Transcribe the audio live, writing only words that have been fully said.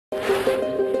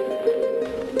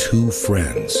two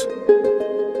friends,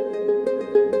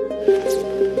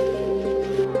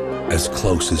 as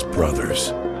close as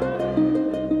brothers.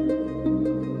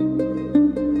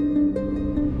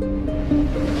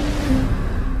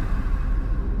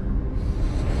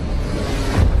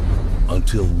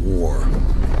 Until war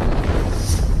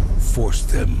forced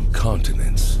them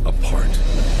continents apart.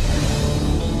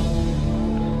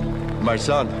 My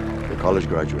son, a college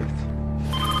graduate.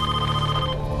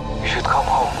 You should come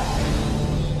home.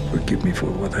 Forgive me for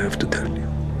what I have to tell you.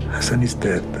 Hassan is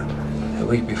dead. A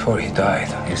week before he died,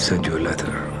 He sent you a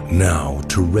letter. Now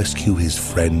to rescue his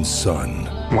friend's son,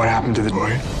 what happened to the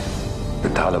boy? The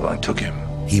Taliban took him.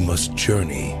 he must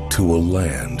journey to a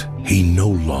land he no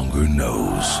longer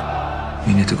knows.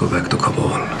 We need to go back to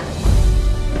Kabul.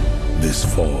 This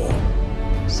fall,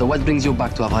 So what brings you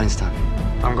back to Afghanistan?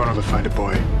 I'm going to find a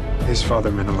boy. His father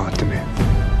meant a lot to me.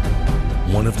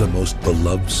 one of the most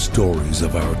beloved stories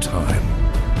of our time,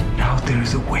 Now there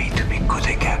is a way to be good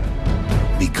again.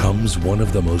 becomes one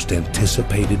of the most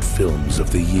anticipated films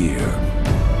of the year.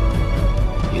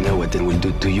 You know what they will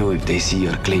do to you if they see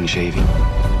you're clean shaven?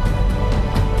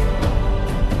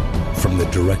 From the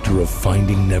director of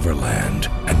Finding Neverland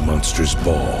and Monsters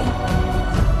Ball,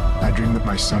 I dream that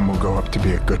my son will grow up to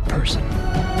be a good person.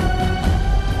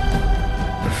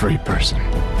 A free person.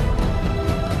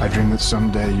 I dream that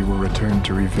someday you will return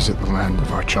to revisit the land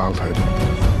of our childhood.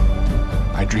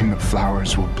 I dream that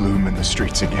flowers will bloom in the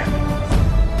streets again.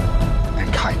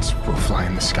 And kites will fly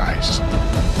in the skies.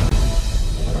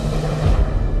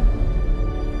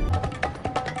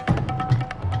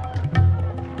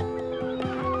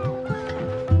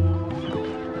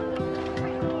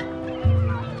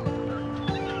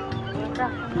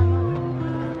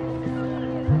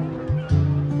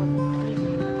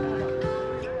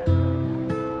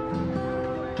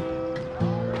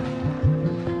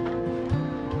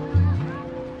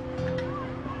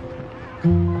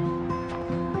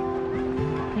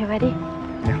 You ready?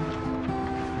 Yeah.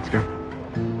 Let's go.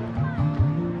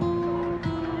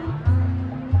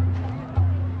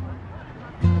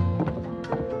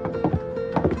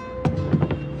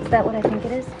 Is that what I think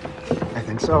it is? I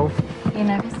think so. You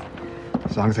nervous?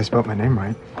 As long as I spelled my name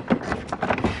right.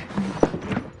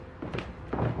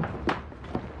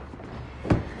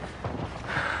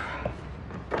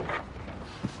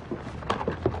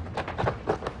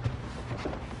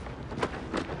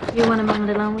 You want a moment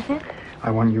alone with it?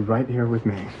 I want you right here with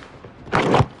me.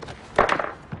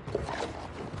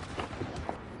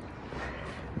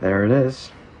 There it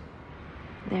is.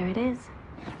 There it is.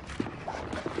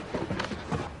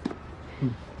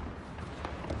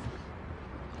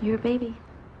 You're a baby.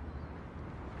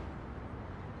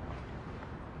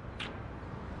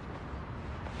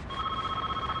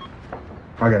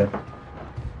 I got it.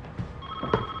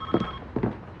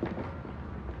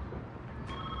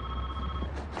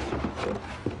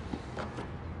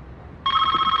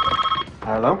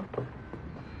 Hello?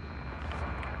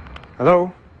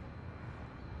 Hello?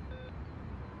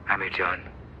 Amir John.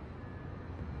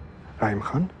 Rahim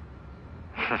Khan?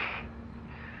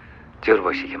 جور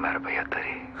باشی که مرا به یاد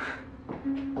داری.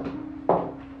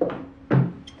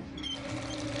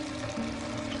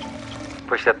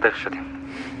 پشتت دق شدیم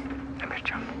امیر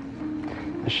جان.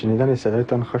 از شنیدن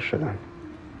صدایتان خوش شدم.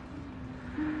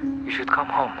 You should come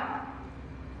home.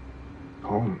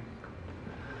 Home?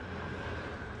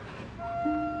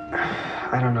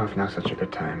 I don't know if now's such a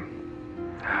good time.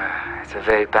 It's a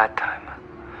very bad time.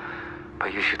 But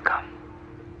you should come.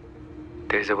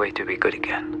 There's a way to be good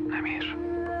again, Amir.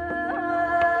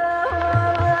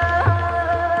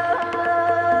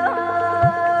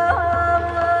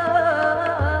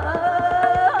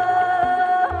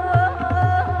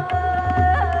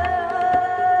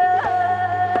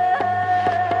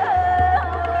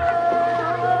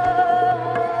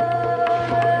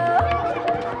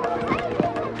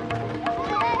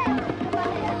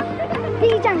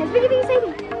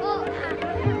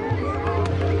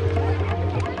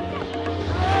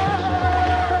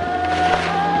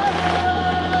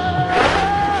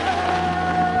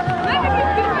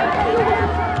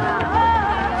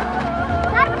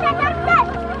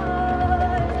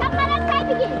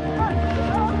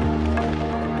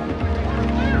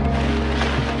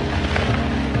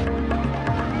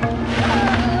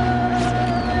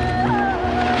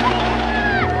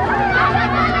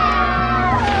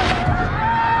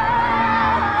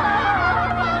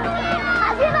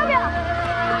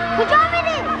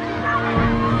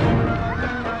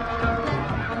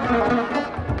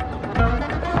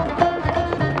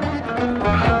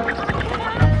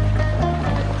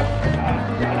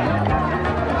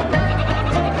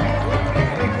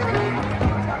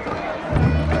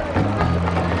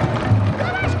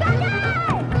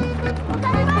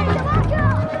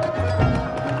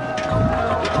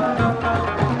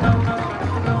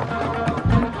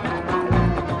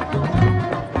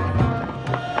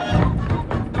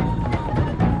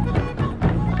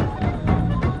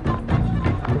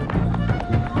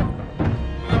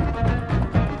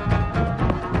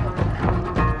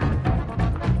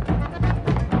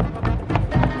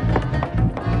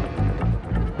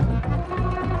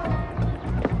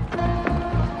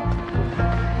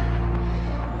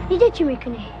 اینجا چی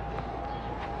میکنی؟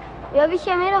 یا بیش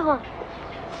امیر آقا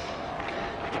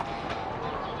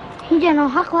اینجا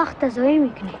ناحق وقت تضایع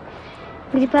میکنی.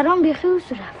 بری پرام بیخی و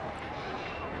رفت.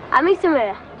 امیر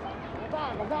سمره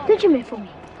تو چی میفهمی؟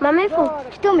 من میفهم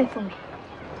که تو میفهمی؟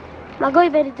 مگاهی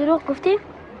بری دروغ گفتیم؟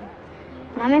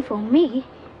 نمیفهمی؟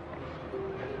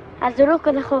 از دروغ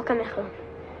کنه خاک میخورم.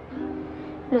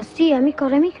 راستی همی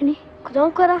کاره میکنی؟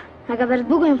 کدام کاره؟ اگه برات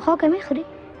بگویم خاک میخوری؟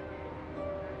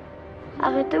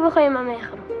 اگه تو بخوای من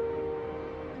میخورم.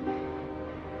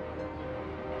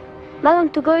 مگم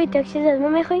تو گاهی تکسیز از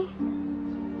من میخوای؟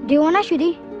 دیوانه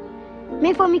شدی؟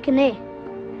 میفهمی که نه؟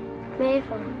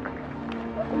 میفهم.